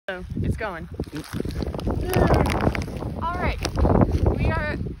It's going. All right, we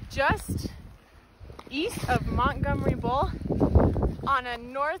are just east of Montgomery Bowl on a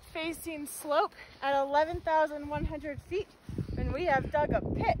north-facing slope at 11,100 feet, and we have dug a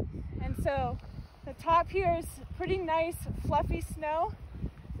pit. And so the top here is pretty nice, fluffy snow,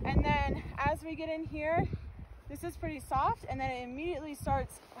 and then as we get in here, this is pretty soft, and then it immediately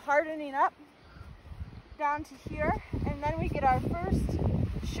starts hardening up down to here, and then we get our first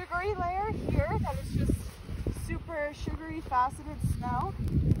sugary layer here that is just super sugary faceted snow,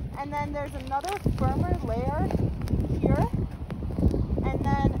 and then there's another firmer layer here, and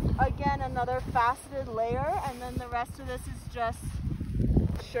then again another faceted layer, and then the rest of this is just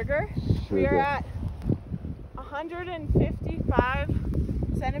sugar. We are at 155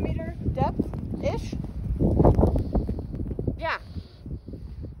 centimeter depth-ish. Yeah,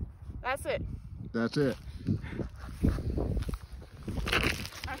 that's it. That's it.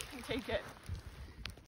 I can take it.